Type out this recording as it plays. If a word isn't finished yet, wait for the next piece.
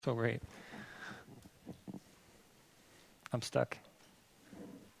So great. I'm stuck.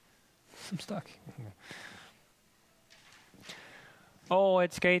 Oh,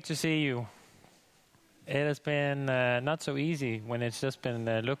 it's great to see you. It has been not so easy when it's just been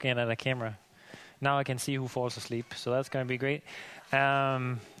looking at a camera. Now I can see who falls asleep, so that's going to be great.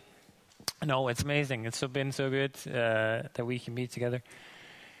 No, it's amazing. It's been so good that we can meet together.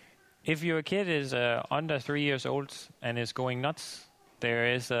 If your kid is under 3 years old and is going nuts,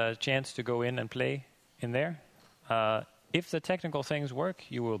 there is a chance to go in and play in there. If the technical things work,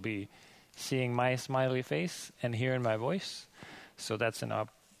 you will be seeing my smiley face and hearing my voice. So that's an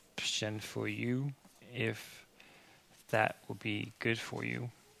option for you if that would be good for you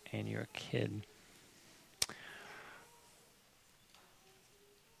and your kid.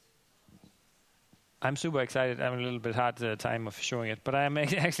 I'm super excited. I'm a little bit hard at the time of showing it, but I'm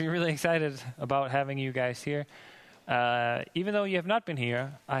actually really excited about having you guys here. Even though you have not been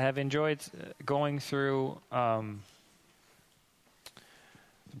here, I have enjoyed going through the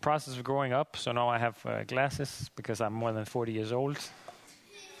process of growing up. So now I have glasses because I'm more than 40 years old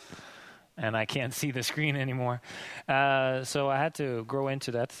and I can't see the screen anymore. So I had to grow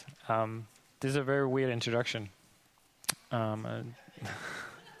into that. This is a very weird introduction. All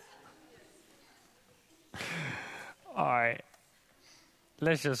right.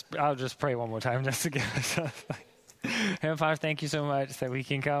 I'll just pray one more time just to get us Heavenly Father, thank you so much that we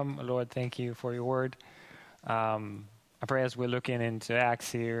can come. Lord, thank you for your word. I pray as we're looking into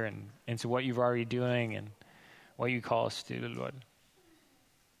Acts here and into what you've already doing and what you call us to do, Lord.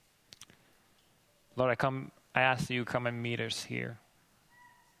 Lord, I ask that you come and meet us here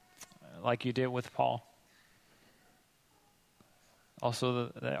like you did with Paul.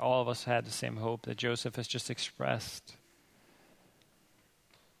 Also, that all of us had the same hope that Joseph has just expressed.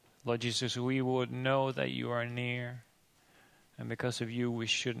 Lord Jesus, we would know that you are near, and because of you, we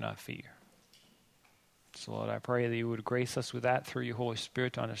should not fear. So, Lord, I pray that you would grace us with that through your Holy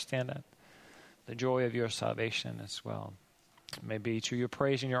Spirit to understand that, the joy of your salvation as well. May be to your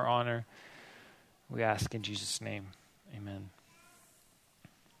praise and your honor, we ask in Jesus' name. Amen.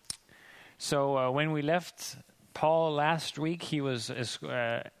 So, when we left Paul last week, he was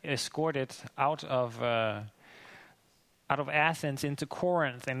escorted out of Athens into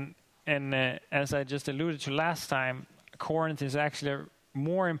Corinth, and as I just alluded to last time, Corinth is actually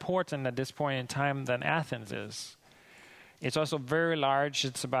more important at this point in time than Athens is. It's also very large.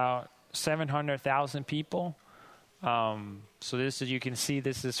 It's about 700,000 people. So this, as you can see,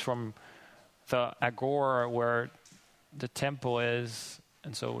 this is from the agora where the temple is,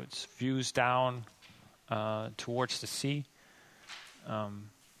 and so it's views down towards the sea.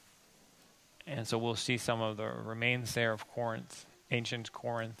 And so we'll see some of the remains there of Corinth, ancient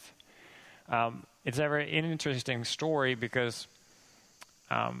Corinth. It's a very interesting story because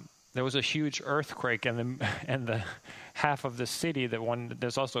there was a huge earthquake, and the half of the city,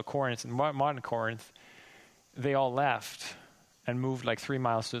 there's also Corinth, and modern Corinth, they all left and moved like 3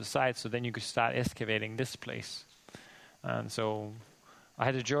 miles to the side, so then you could start excavating this place. And so I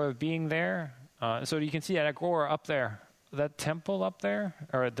had the joy of being there. So you can see at Agora up there, that temple up there,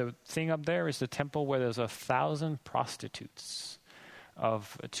 or the thing up there is the temple where there's 1,000 prostitutes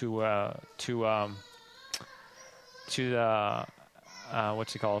to the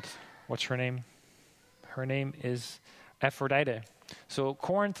what's it called? What's her name? Her name is Aphrodite. So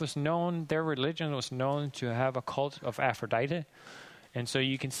Corinth was known, their religion was known to have a cult of Aphrodite. And so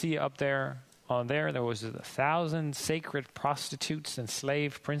you can see up there, there was 1,000 sacred prostitutes and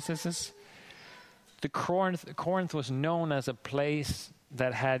slave princesses. Corinth was known as a place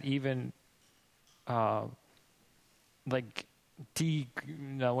that had even, what do you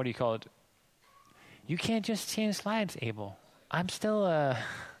call it? You can't just change slides, Abel. I'm still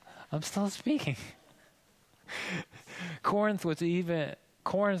speaking. Corinth was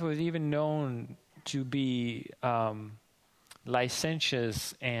even known to be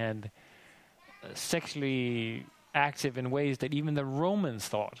licentious and sexually active in ways that even the Romans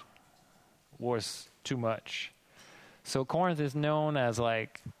thought was too much. So Corinth is known as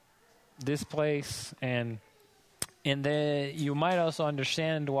like this place, and you might also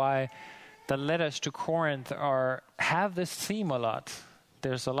understand why the letters to Corinth have this theme a lot.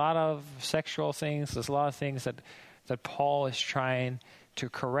 There's a lot of sexual things. There's a lot of things that Paul is trying to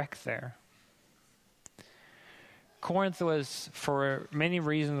correct there. Corinth was, for many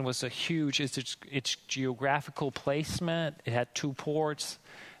reasons, its geographical placement. It had 2 ports.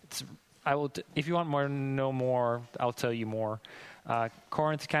 If you want to know more, I'll tell you more.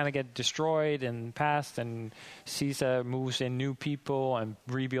 Corinth kind of get destroyed and passed, and Caesar moves in new people and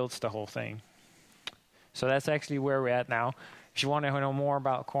rebuilds the whole thing. So that's actually where we're at now. If you want to know more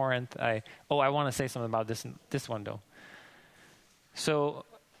about Corinth, I want to say something about this one, though. So,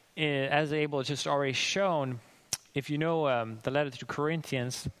 as Abel just already shown, if you know the letter to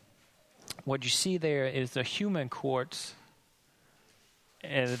Corinthians, what you see there is the human courts.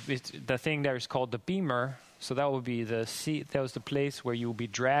 The thing there is called the bema. So that would be that was the place where you would be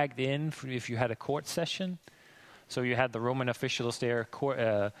dragged in if you had a court session. So you had the Roman officials there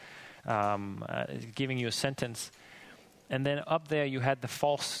giving you a sentence. And then up there you had the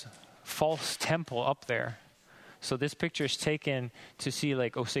false temple up there. So this picture is taken to see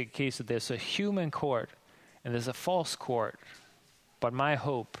so there's a human court and there's a false court. But my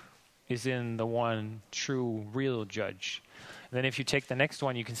hope is in the one true, real judge. And then if you take the next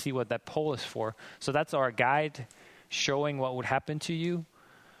one, you can see what that pole is for. So that's our guide showing what would happen to you.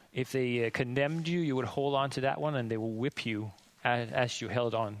 If they condemned you, you would hold on to that one and they will whip you as you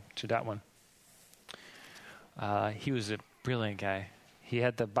held on to that one. He was a brilliant guy. He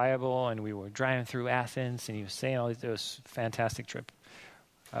had the Bible and we were driving through Athens and he was saying all this. It was a fantastic trip.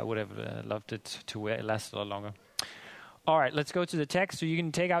 I would have loved it to last a lot longer. All right, let's go to the text. So you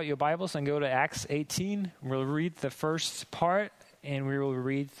can take out your Bibles and go to Acts 18. We'll read the first part, and we will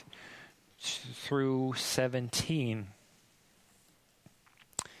read through 17.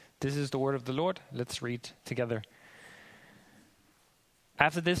 This is the word of the Lord. Let's read together.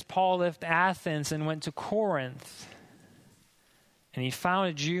 After this, Paul left Athens and went to Corinth. And he found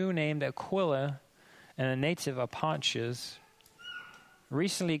a Jew named Aquila and a native of Pontus,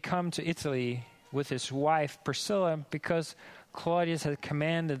 recently come to Italy with his wife Priscilla, because Claudius had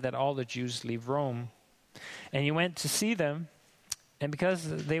commanded that all the Jews leave Rome. And he went to see them, and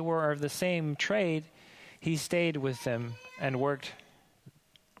because they were of the same trade, he stayed with them and worked,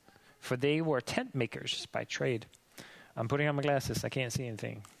 for they were tent makers by trade. I'm putting on my glasses. I can't see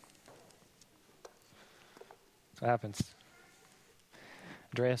anything. That's what happens.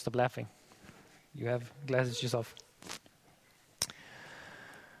 Andreas, stop laughing. You have glasses yourself.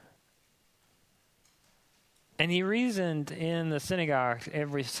 And he reasoned in the synagogue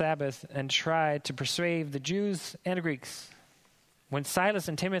every Sabbath and tried to persuade the Jews and the Greeks. When Silas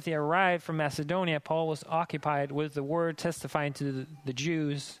and Timothy arrived from Macedonia, Paul was occupied with the word, testifying to the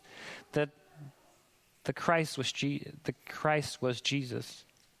Jews that the Christ was Jesus.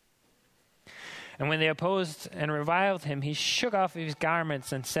 And when they opposed and reviled him, he shook off his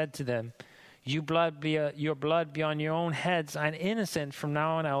garments and said to them, your blood be on your own heads. I'm innocent. From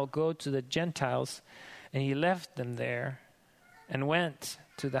now on I will go to the Gentiles. And he left them there and went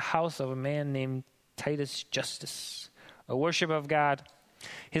to the house of a man named Titus Justus, a worshiper of God.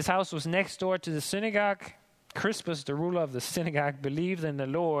 His house was next door to the synagogue. Crispus, the ruler of the synagogue, believed in the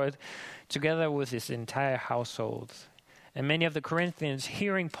Lord together with his entire household. And many of the Corinthians,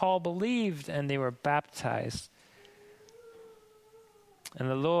 hearing Paul, believed, and they were baptized. And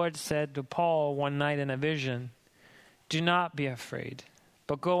the Lord said to Paul one night in a vision, "Do not be afraid,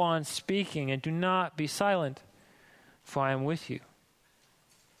 but go on speaking, and do not be silent, for I am with you.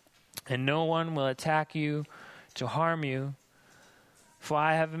 And no one will attack you to harm you, for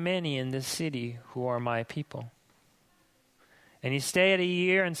I have many in this city who are my people." And he stayed 1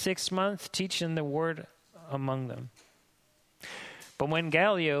 year and 6 months, teaching the word among them. But when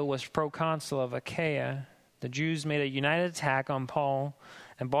Gallio was proconsul of Achaia, the Jews made a united attack on Paul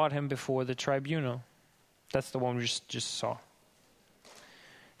and brought him before the tribunal. That's the one we just saw.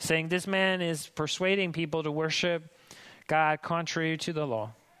 Saying, "This man is persuading people to worship God contrary to the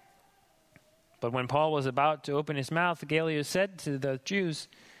law." But when Paul was about to open his mouth, Gallio said to the Jews,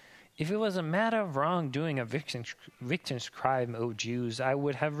 "If it was a matter of wrongdoing, a victim's crime, O Jews, I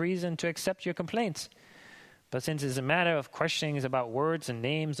would have reason to accept your complaints. But since it's a matter of questionings about words and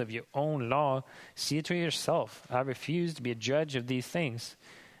names of your own law, see it to yourself. I refuse to be a judge of these things."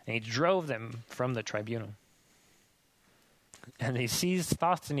 And he drove them from the tribunal. And he seized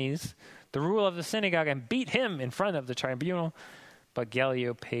Sosthenes, the ruler of the synagogue, and beat him in front of the tribunal. But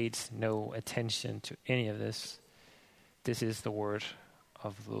Gallio paid no attention to any of this. This is the word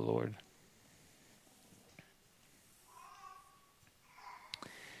of the Lord.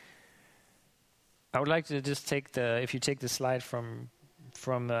 I would like to just take if you take the slide from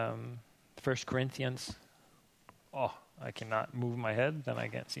 1 Corinthians. Oh, I cannot move my head, then I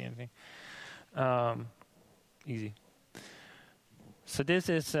can't see anything. Easy. So this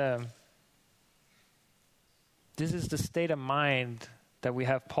is the state of mind that we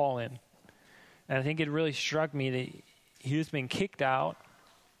have Paul in. And I think it really struck me that he's been kicked out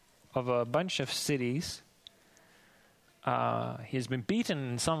of a bunch of cities. He has been beaten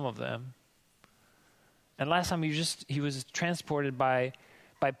in some of them. And last time he was transported by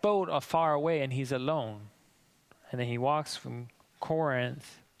boat far away, and he's alone. and then he walks from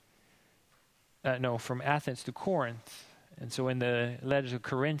from Athens to Corinth. And so in the letter to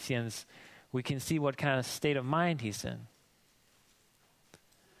Corinthians, we can see what kind of state of mind he's in.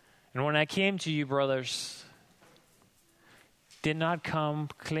 And when I came to you, brothers, did not come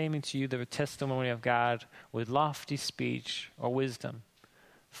claiming to you the testimony of God with lofty speech or wisdom.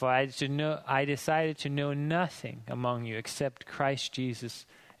 For I decided to know nothing among you except Christ Jesus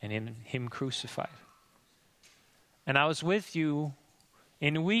and in him crucified. And I was with you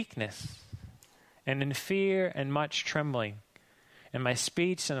in weakness and in fear and much trembling. And my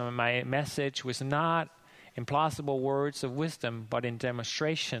speech and my message was not in plausible words of wisdom, but in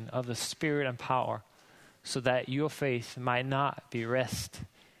demonstration of the Spirit and power, so that your faith might not be rest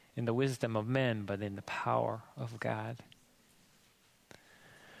in the wisdom of men, but in the power of God.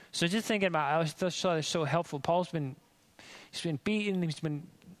 So just thinking about, I was just thought it's so helpful. Paul's been beaten, he's been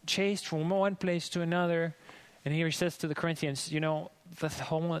chased from one place to another, and here he says to the Corinthians,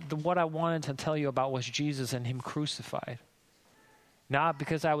 what I wanted to tell you about was Jesus and him crucified. Not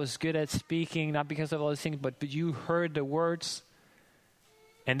because I was good at speaking, not because of all these things, but you heard the words,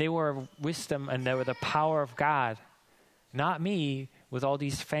 and they were wisdom, and they were the power of God. Not me with all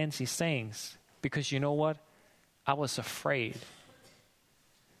these fancy sayings. Because you know what? I was afraid.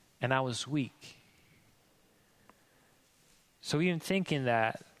 And I was weak. So even thinking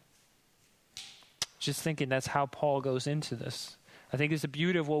that's how Paul goes into this. I think it's the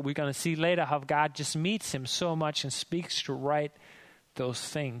beauty of what we're going to see later, how God just meets him so much and speaks to right those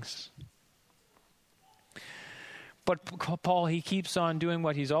things. But Paul, he keeps on doing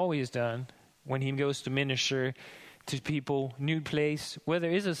what he's always done when he goes to minister to people, new place, where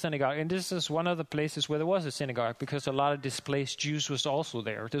there is a synagogue. And this is one of the places where there was a synagogue, because a lot of displaced Jews was also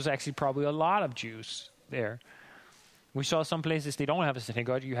there. There's actually probably a lot of Jews there. We saw some places they don't have a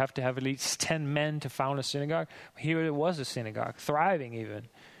synagogue. You have to have at least 10 men to found a synagogue. Here it was a synagogue, thriving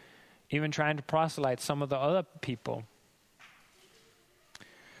even trying to proselyte some of the other people.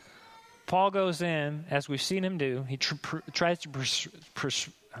 Paul goes in, as we've seen him do. He tries to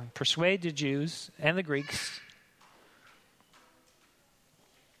persuade the Jews and the Greeks.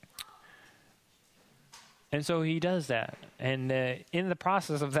 And so he does that. And in the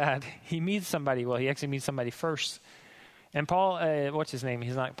process of that, he meets somebody. Well, he actually meets somebody first. And Paul, what's his name?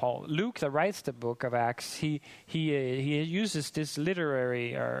 He's not Paul. Luke, that writes the book of Acts, he uses this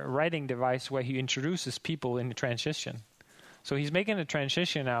literary writing device where he introduces people in the transition. So he's making a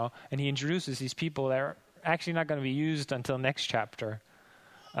transition now, and he introduces these people that are actually not going to be used until next chapter.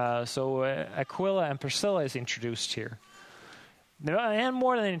 So Aquila and Priscilla is introduced here. And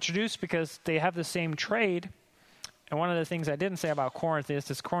more than introduced, because they have the same trade. And one of the things I didn't say about Corinth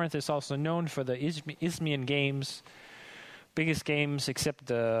is Corinth is also known for the Isthmian Games, biggest games except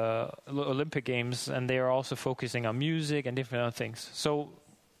the Olympic Games, and they are also focusing on music and different other things. So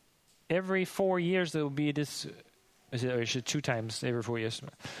every 4 years there will be this, or is it 2 times every 4 years?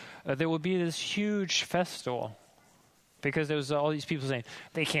 There will be this huge festival, because there's all these people saying,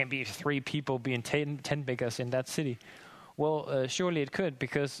 they can't be 3 people being tent makers in that city. Well, surely it could,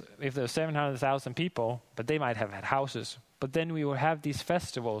 because if there's 700,000 people, but they might have had houses. But then we will have these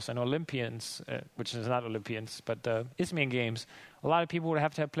festivals and Olympians, which is not Olympians, but Isthmian Games. A lot of people would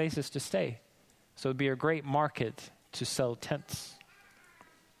have to have places to stay. So it would be a great market to sell tents.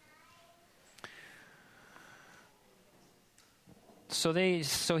 So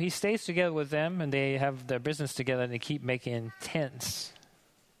he stays together with them, and they have their business together, and they keep making tents.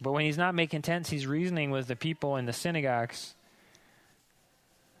 But when he's not making tents, he's reasoning with the people in the synagogues.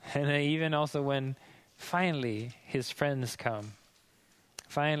 And even also when finally his friends come.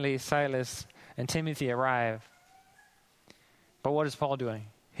 Finally Silas and Timothy arrive. But what is Paul doing?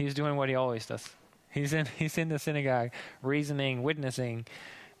 He's doing what he always does. He's in the synagogue, reasoning, witnessing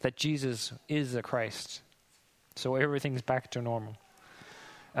that Jesus is the Christ. So everything's back to normal.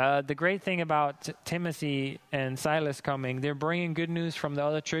 The great thing about Timothy and Silas coming, they're bringing good news from the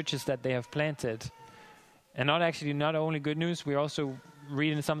other churches that they have planted. And not only good news, we're also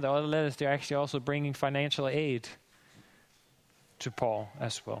reading some of the other letters, they're actually also bringing financial aid to Paul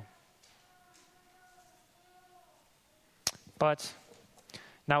as well. But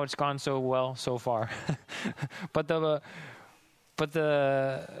now it's gone so well so far. but the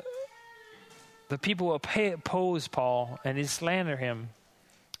people will oppose Paul and they slander him,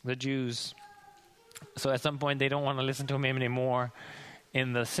 the Jews. So at some point they don't want to listen to him anymore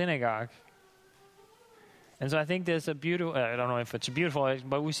in the synagogue. And so I think there's a beautiful, I don't know if it's beautiful,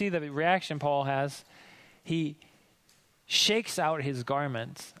 but we see the reaction Paul has. He shakes out his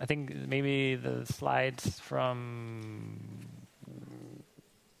garments. I think maybe the slides from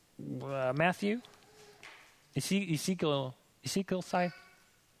Matthew. Ezekiel side?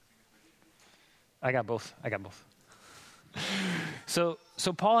 I got both. So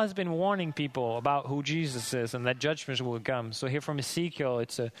Paul has been warning people about who Jesus is and that judgment will come. So here from Ezekiel,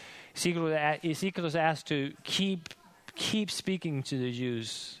 Ezekiel is asked to keep speaking to the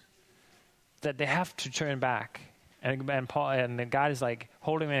Jews that they have to turn back, and Paul and God is like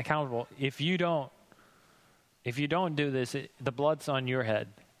holding them accountable. If you don't do this, the blood's on your head.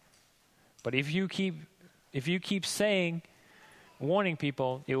 But if you keep saying, warning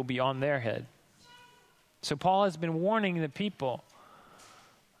people, it will be on their head. So Paul has been warning the people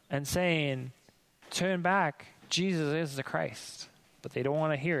and saying, turn back, Jesus is the Christ. But they don't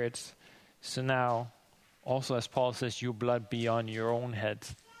want to hear it. So now, also as Paul says, your blood be on your own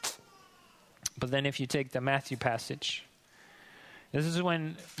heads. But then if you take the Matthew passage, this is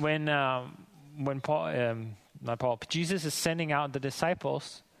when Jesus is sending out the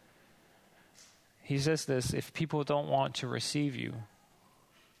disciples. He says this, if people don't want to receive you,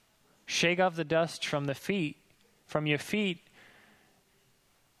 shake off the dust from your feet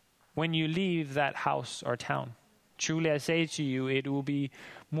when you leave that house or town. Truly I say to you, it will be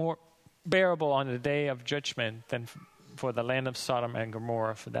more bearable on the day of judgment than for the land of Sodom and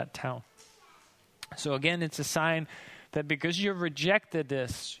Gomorrah, for that town. So again, it's a sign that because you've rejected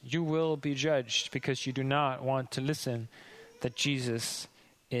this, you will be judged because you do not want to listen that Jesus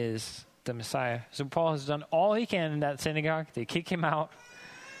is the Messiah. So Paul has done all he can in that synagogue. They kick him out.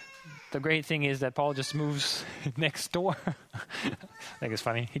 The great thing is that Paul just moves next door. I think it's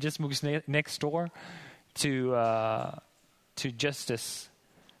funny. He just moves next door to Justus'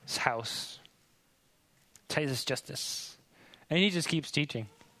 house, Titus Justus. And he just keeps teaching.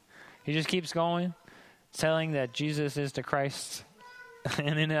 He just keeps going, telling that Jesus is the Christ.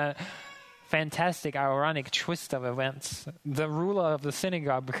 And in a fantastic, ironic twist of events, the ruler of the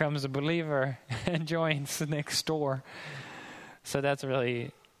synagogue becomes a believer and joins next door. So that's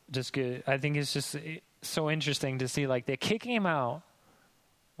really just good. I think it's just so interesting to see, like, they're kicking him out.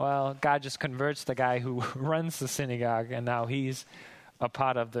 Well, God just converts the guy who runs the synagogue, and now he's a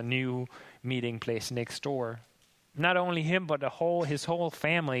part of the new meeting place next door. Not only him, but his whole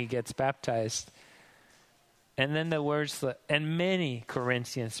family gets baptized. And then the words, and many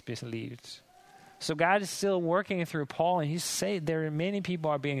Corinthians believed. So God is still working through Paul, and he's saying there are many people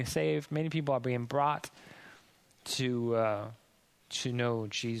are being saved, many people are being brought to know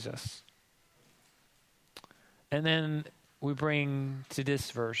Jesus. And then we bring to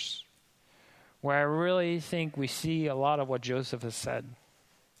this verse, where I really think we see a lot of what Joseph has said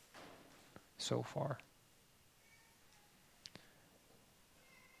so far.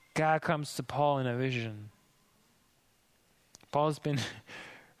 God comes to Paul in a vision. Paul's been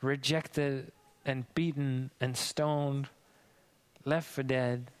rejected and beaten and stoned, left for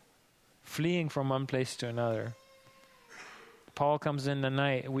dead, fleeing from one place to another. Paul comes in the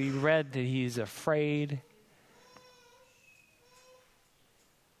night. We read that he's afraid.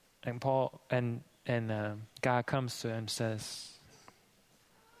 And God comes to him and says,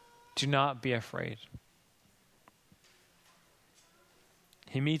 do not be afraid.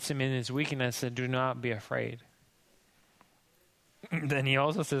 He meets him in his weakness and do not be afraid. Then he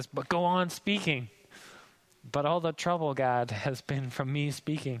also says, but go on speaking. But all the trouble, God, has been from me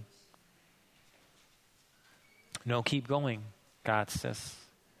speaking. No, keep going, God says.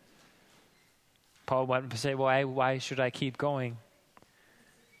 Paul went to say, why should I keep going?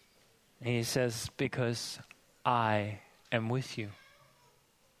 And he says, because I am with you.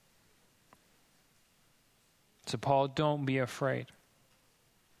 So Paul, don't be afraid.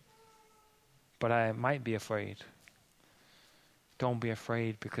 But I might be afraid. Don't be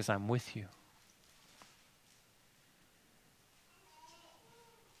afraid because I'm with you.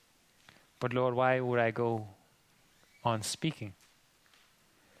 But Lord, why would I go on speaking?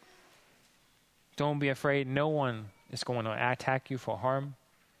 Don't be afraid. No one is going to attack you for harm,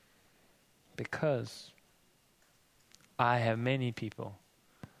 because I have many people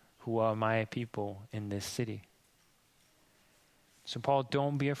who are my people in this city. So Paul,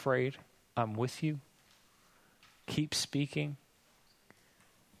 don't be afraid. I'm with you. Keep speaking.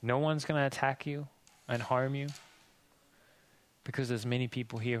 No one's going to attack you and harm you, because there's many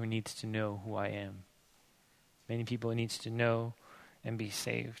people here who needs to know who I am. Many people who needs to know and be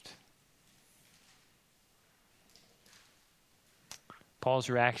saved.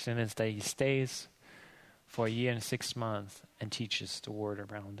 Paul's reaction is that he stays for 1 year and 6 months and teaches the word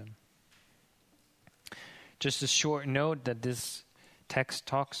around him. Just a short note that this text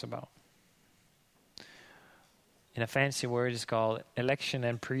talks about. In a fancy word, it's called election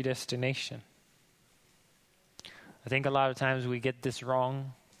and predestination. I think a lot of times we get this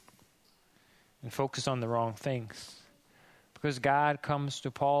wrong. and focus on the wrong things. Because God comes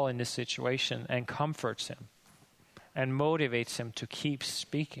to Paul in this situation and comforts him and motivates him to keep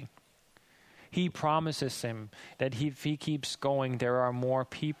speaking. He promises him that if he keeps going, there are more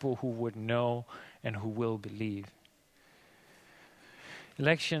people who would know and who will believe.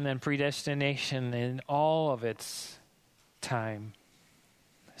 Election and predestination in all of its time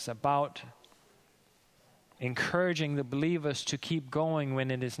is about encouraging the believers to keep going when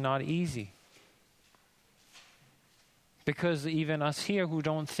it is not easy. Because even us here who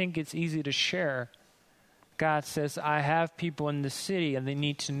don't think it's easy to share, God says, I have people in the city and they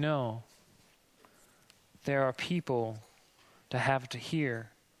need to know. There are people that have to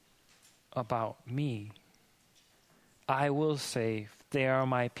hear about me. I will say, they are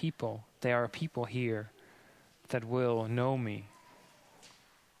my people. There are people here that will know me.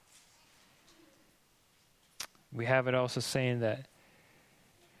 We have it also saying that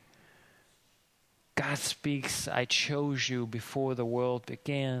God speaks, I chose you before the world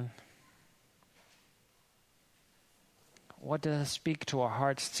began. What does it speak to our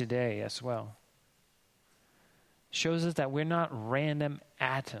hearts today as well? It shows us that we're not random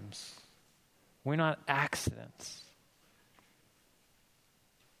atoms. We're not accidents.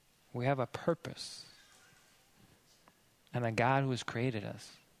 We have a purpose and a God who has created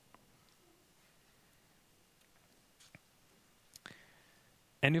us.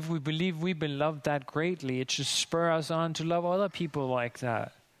 And if we believe we've been loved that greatly, it should spur us on to love other people like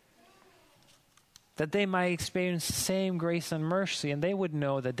that. That they might experience the same grace and mercy, and they would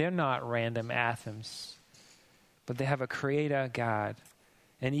know that they're not random atoms, but they have a creator God,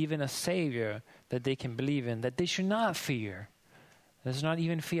 and even a Savior that they can believe in, that they should not fear. Does not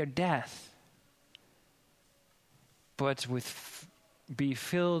even fear death, but be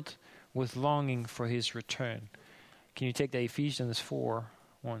filled with longing for his return. Can you take the Ephesians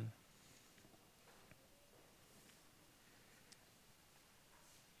 4:1?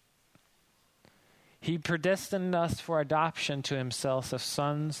 He predestined us for adoption to himself as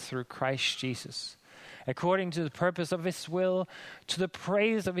sons through Christ Jesus, according to the purpose of his will, to the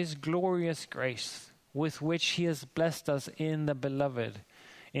praise of his glorious grace, with which he has blessed us in the Beloved.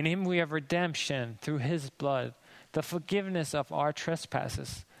 In him we have redemption through his blood, the forgiveness of our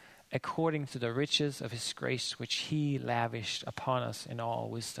trespasses, according to the riches of his grace, which he lavished upon us in all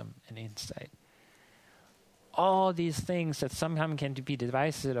wisdom and insight. All these things that sometimes can be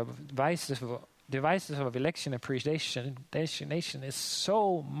divisive of election and predestination is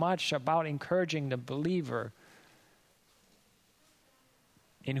so much about encouraging the believer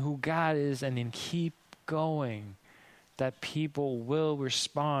in who God is and in keep going, that people will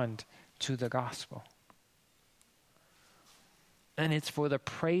respond to the gospel. And it's for the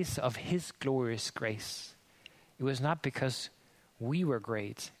praise of his glorious grace. It was not because we were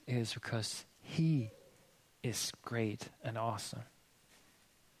great, it is because he is great and awesome.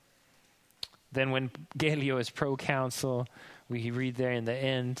 Then when Gallio is proconsul, we read there in the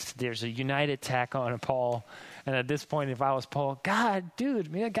end, there's a united attack on Paul. And at this point, if I was Paul, God, you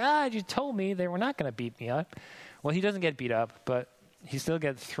told me they were not going to beat me up. Well, he doesn't get beat up, but he still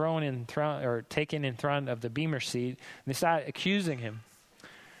gets taken in front of the bema seat. And they start accusing him.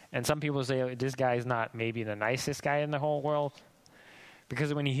 And some people say, this guy is not maybe the nicest guy in the whole world.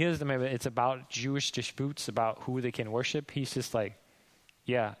 Because when he hears them, it's about Jewish disputes about who they can worship. He's just like,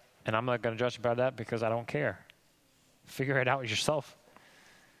 yeah, and I'm not going to judge about that because I don't care. Figure it out yourself.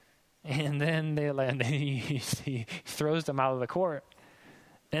 And then he throws them out of the court.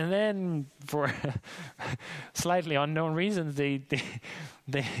 And then for slightly unknown reasons, they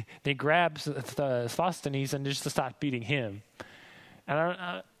grab Sosthenes and just start beating him.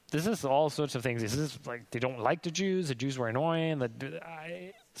 And this is all sorts of things. This is like they don't like the Jews were annoying.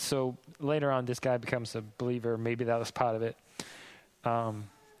 So later on, this guy becomes a believer. Maybe that was part of it.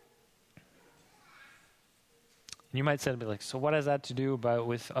 You might say, so what has that to do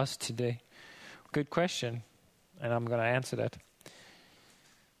with us today? Good question, and I'm going to answer that.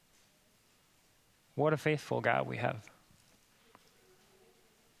 What a faithful God we have.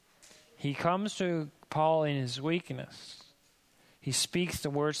 He comes to Paul in his weakness. He speaks the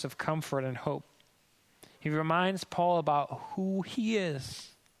words of comfort and hope. He reminds Paul about who he is,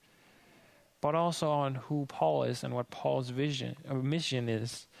 but also on who Paul is and what Paul's vision or mission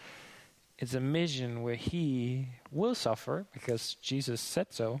is. It's a mission where he will suffer because Jesus said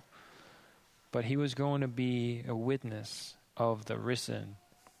so, but he was going to be a witness of the risen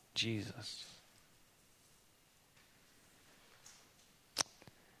Jesus.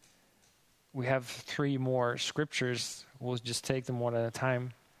 We have 3 more scriptures. We'll just take them one at a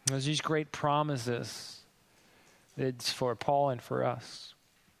time. There's these great promises. It's for Paul and for us.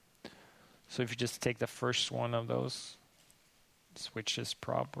 So if you just take the first one of those, which is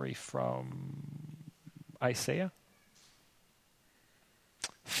probably from Isaiah.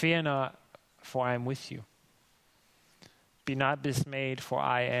 Fear not, for I am with you. Be not dismayed, for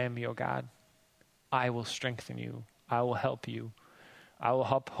I am your God. I will strengthen you. I will help you. I will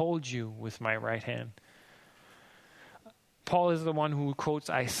uphold you with my right hand. Paul is the one who quotes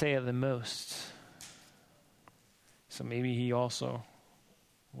Isaiah the most. So maybe he also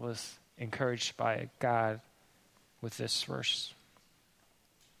was encouraged by God with this verse.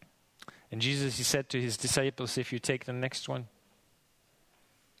 And Jesus, he said to his disciples, if you take the next one.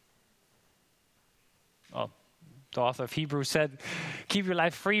 The author of Hebrews said, keep your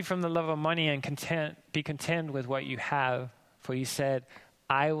life free from the love of money and be content with what you have. For he said,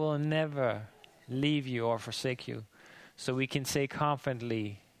 I will never leave you or forsake you. So we can say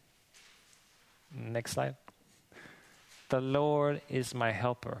confidently, next slide, the Lord is my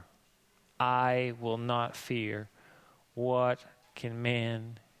helper. I will not fear. What can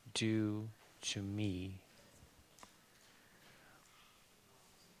man do to me?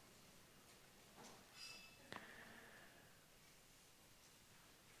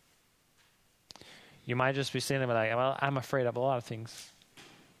 You might just be sitting there like, well, I'm afraid of a lot of things.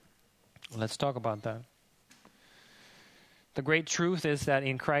 Let's talk about that. The great truth is that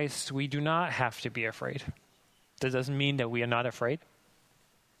in Christ, we do not have to be afraid. That doesn't mean that we are not afraid.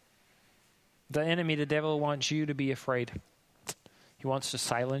 The enemy, the devil, wants you to be afraid. He wants to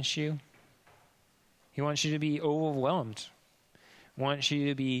silence you. He wants you to be overwhelmed. Wants you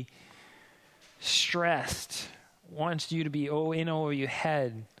to be stressed. Wants you to be in over your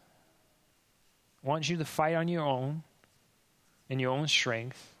head. Wants you to fight on your own, in your own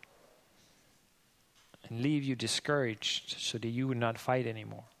strength, and leave you discouraged so that you would not fight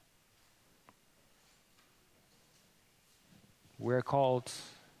anymore. We're called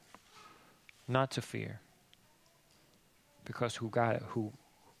not to fear because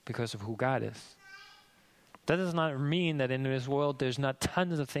of who God is. That does not mean that in this world there's not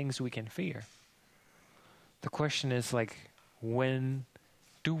tons of things we can fear. The question is when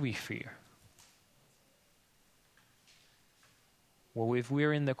do we fear? Well, if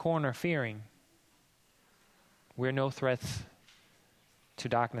we're in the corner fearing, we're no threat to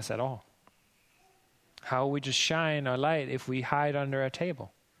darkness at all. How will we just shine our light if we hide under a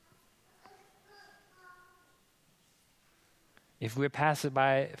table? If we're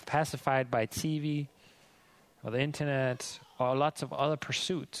pacified by TV or the internet or lots of other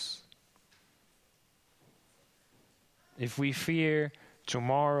pursuits, if we fear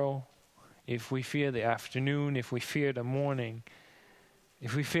tomorrow, if we fear the afternoon, if we fear the morning,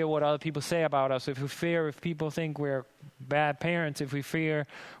 if we fear what other people say about us, if we fear if people think we're bad parents, if we fear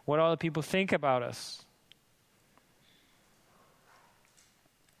what other people think about us,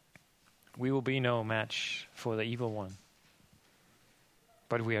 we will be no match for the evil one.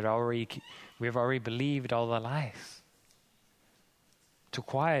 But we have already believed all the lies to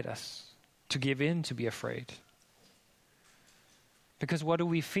quiet us, to give in, to be afraid. Because what do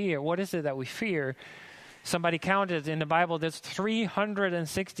we fear? What is it that we fear? Somebody counted in the Bible, there's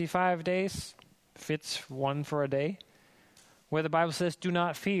 365 days, fits one for a day, where the Bible says, do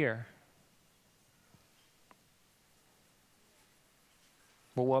not fear.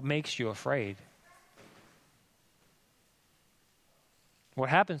 But what makes you afraid? What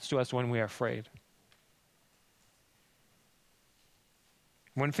happens to us when we are afraid?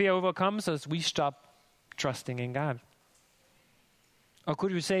 When fear overcomes us, we stop trusting in God. Or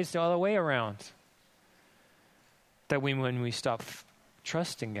could we say it's the other way around? That when we stop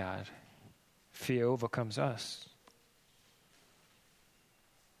trusting God, fear overcomes us.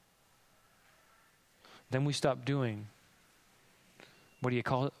 Then we stop doing what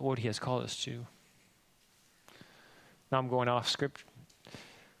He has called us to. Now I'm going off script.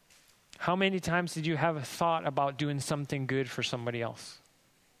 How many times did you have a thought about doing something good for somebody else?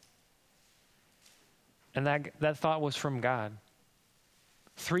 And that thought was from God.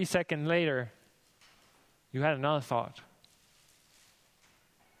 3 seconds later, you had another thought.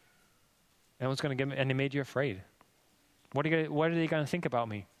 And it made you afraid. What are they going to think about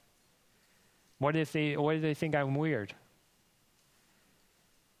me? What do they think I'm weird?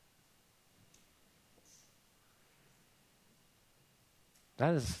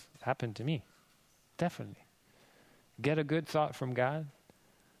 That has happened to me. Definitely. Get a good thought from God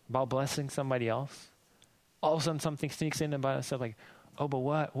about blessing somebody else. All of a sudden something sneaks in about itself like, oh, but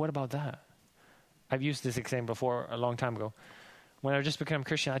what about that? I've used this example before a long time ago. When I just became a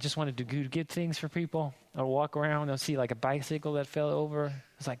Christian, I just wanted to do good things for people. I'll walk around, I'll see like a bicycle that fell over.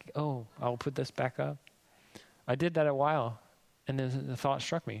 It's like, oh, I'll put this back up. I did that a while, and then the thought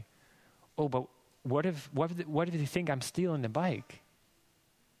struck me. oh, but what if they think I'm stealing the bike?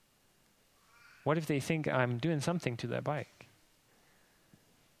 What if they think I'm doing something to that bike?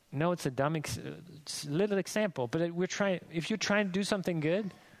 No, it's a dumb, little example, but if you're trying to do something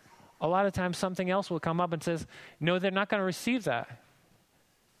good, a lot of times something else will come up and says, no, they're not going to receive that.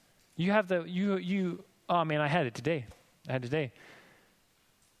 Oh man, I had it today.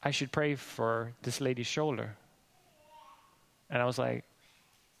 I should pray for this lady's shoulder. And I was like,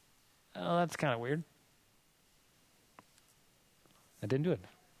 oh, that's kind of weird. I didn't do it.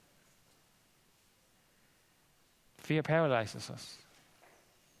 Fear paralyzes us.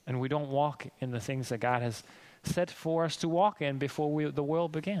 And we don't walk in the things that God has set for us to walk in before the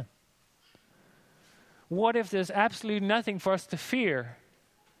world began. What if there's absolutely nothing for us to fear?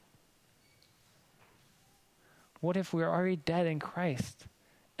 What if we're already dead in Christ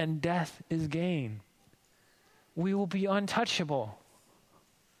and death is gain? We will be untouchable.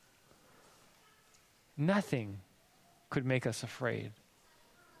 Nothing could make us afraid.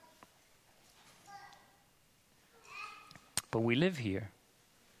 But we live here.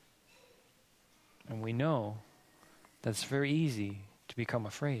 And we know that it's very easy to become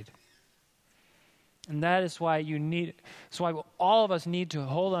afraid. And that is why all of us need to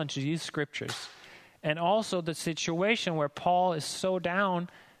hold on to these scriptures. And also the situation where Paul is so down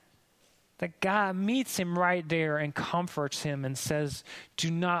that God meets him right there and comforts him and says, do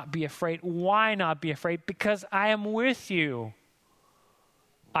not be afraid. Why not be afraid? Because I am with you.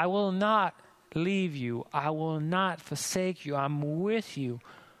 I will not leave you. I will not forsake you. I'm with you.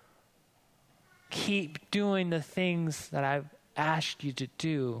 Keep doing the things that I've asked you to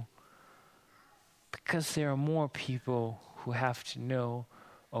do, because there are more people who have to know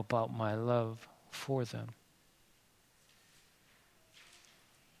about my love for them.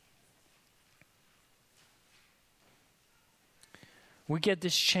 We get a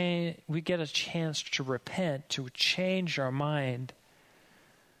chance to repent, to change our mind,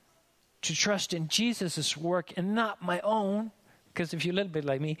 to trust in Jesus' work and not my own. Because if you're a little bit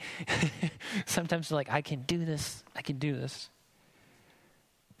like me, sometimes you're like, I can do this.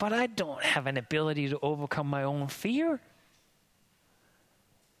 But I don't have an ability to overcome my own fear.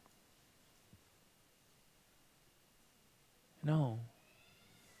 No.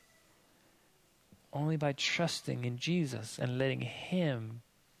 Only by trusting in Jesus and letting Him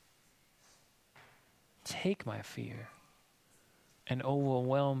take my fear and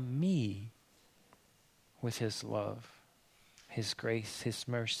overwhelm me with His love, His grace, His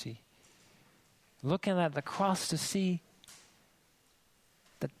mercy. Looking at the cross to see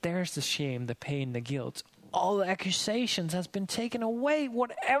that there's the shame, the pain, the guilt. All the accusations has been taken away.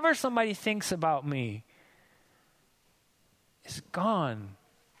 Whatever somebody thinks about me is gone.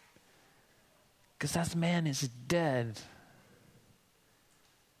 Because that man is dead.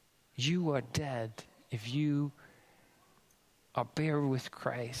 You are dead if you are buried with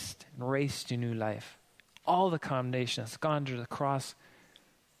Christ and raised to new life. All the condemnation has gone to the cross.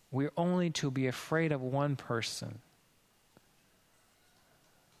 We're only to be afraid of one person.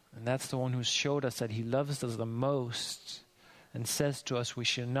 And that's the one who showed us that He loves us the most and says to us we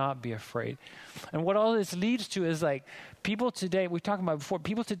should not be afraid. And what all this leads to is like people today, we talked about before,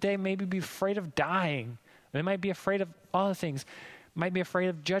 people today maybe be afraid of dying. They might be afraid of other things, might be afraid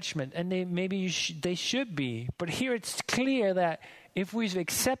of judgment, and they should be. But here it's clear that if we've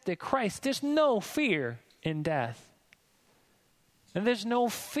accepted Christ, there's no fear in death. And there's no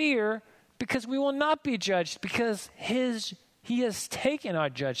fear because we will not be judged, because He has taken our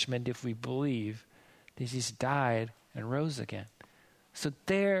judgment if we believe that He's died and rose again. So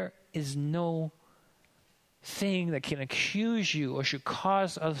there is no thing that can accuse you or should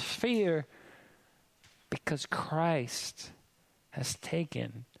cause us fear, because Christ has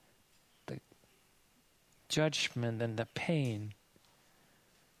taken the judgment and the pain.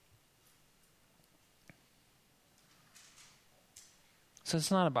 So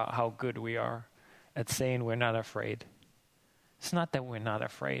it's not about how good we are at saying we're not afraid. It's not that we're not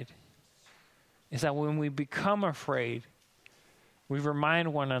afraid. It's that when we become afraid, we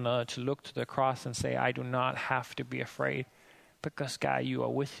remind one another to look to the cross and say, I do not have to be afraid, because God, you are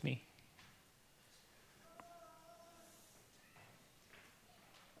with me.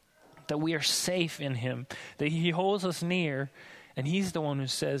 That we are safe in Him, that He holds us near, and He's the one who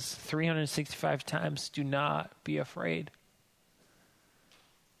says 365 times, do not be afraid.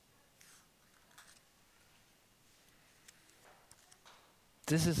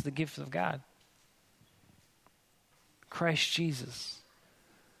 This is the gift of God. Christ Jesus.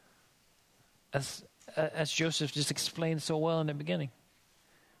 As Joseph just explained so well in the beginning.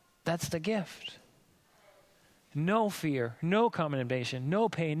 That's the gift. no fear, no condemnation, no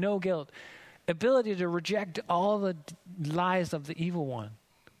pain, no guilt, ability to reject all the lies of the evil one,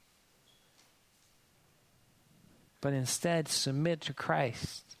 but instead submit to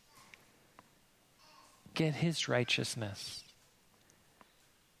Christ, get his righteousness.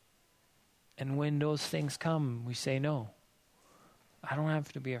 And when those things come, we say, no, I don't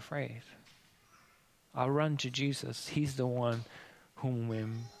have to be afraid. I'll run to Jesus. He's the one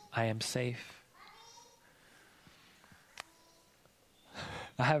whom I am safe.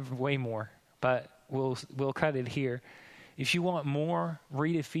 I have way more, but we'll cut it here. If you want more,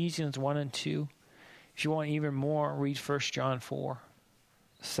 read Ephesians 1 and 2. If you want even more, read 1 John 4,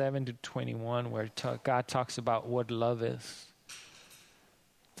 7 to 21, where God talks about what love is.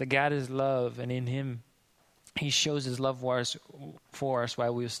 That God is love, and in him, he shows his love for us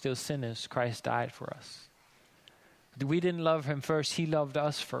while we were still sinners. Christ died for us. We didn't love him first. He loved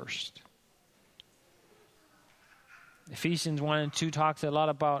us first. Ephesians 1 and 2 talks a lot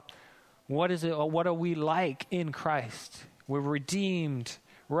about what are we like in Christ. We're redeemed,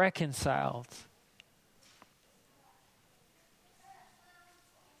 reconciled.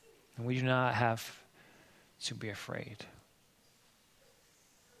 And we do not have to be afraid.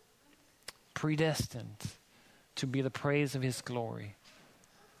 Predestined to be the praise of his glory.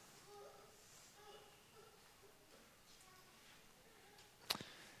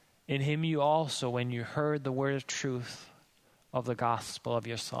 In him you also, when you heard the word of truth of the gospel of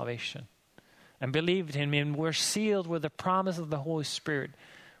your salvation, and believed in him, were sealed with the promise of the Holy Spirit,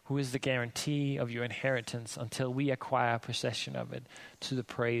 who is the guarantee of your inheritance until we acquire possession of it, to the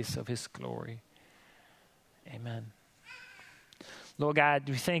praise of his glory. Amen. Lord God,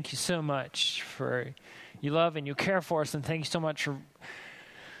 we thank you so much for your love and your care for us, and thank you so much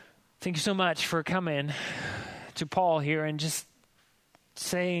for coming to Paul here and just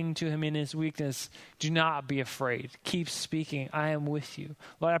saying to him in his weakness, do not be afraid. Keep speaking. I am with you.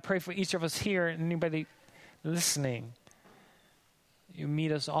 Lord, I pray for each of us here and anybody listening. You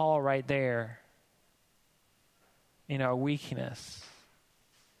meet us all right there in our weakness,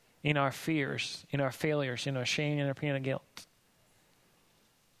 in our fears, in our failures, in our shame, in our pain and guilt.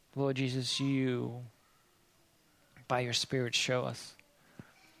 Lord Jesus, you, by your Spirit, show us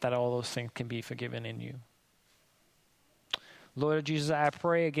that all those things can be forgiven in you. Lord Jesus, I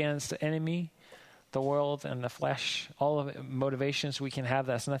pray against the enemy, the world, and the flesh, all of the motivations we can have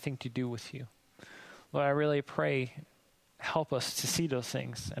that has nothing to do with you. Lord, I really pray, help us to see those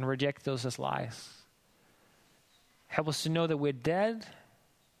things and reject those as lies. Help us to know that we're dead,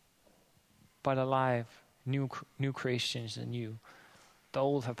 but alive, new creations in you. The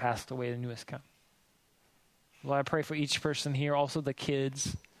old have passed away, the new has come. Lord, I pray for each person here, also the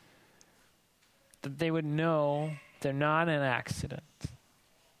kids, that they would know they're not an accident.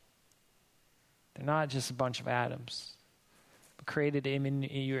 They're not just a bunch of atoms, but created in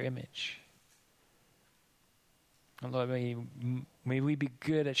your image. And Lord, may we be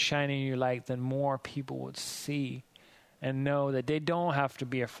good at shining your light, that more people would see and know that they don't have to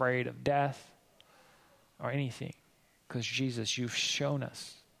be afraid of death or anything. Because Jesus, you've shown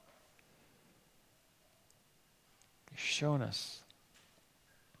us. You've shown us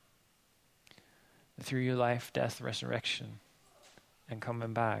that through your life, death, resurrection, and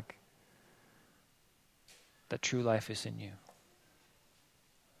coming back, that true life is in you.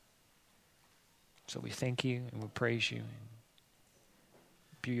 So we thank you and we praise you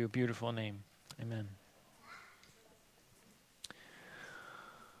in your beautiful name. Amen.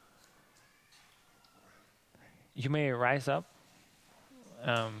 You may rise up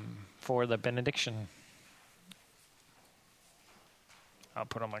for the benediction. I'll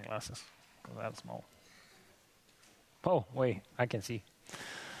put on my glasses because that's small. Oh, wait, I can see.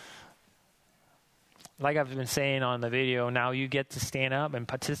 Like I've been saying on the video, now you get to stand up and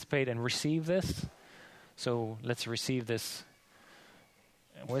participate and receive this. So let's receive this.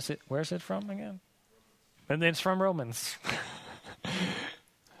 Where's it from again? And then it's from Romans.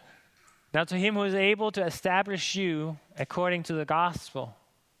 Now to him who is able to establish you according to the gospel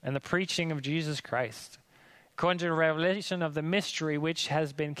and the preaching of Jesus Christ, according to the revelation of the mystery which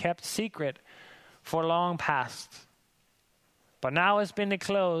has been kept secret for long past, but now has been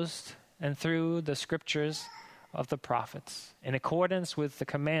disclosed, and through the scriptures of the prophets, in accordance with the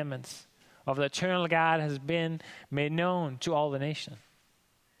commandments of the eternal God, has been made known to all the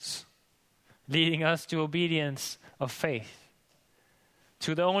nations, leading us to obedience of faith.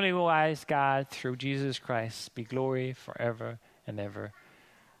 To the only wise God, through Jesus Christ, be glory forever and ever.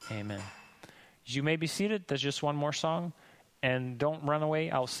 Amen. You may be seated. There's just one more song. And don't run away.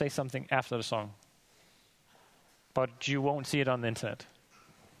 I'll say something after the song. But you won't see it on the internet.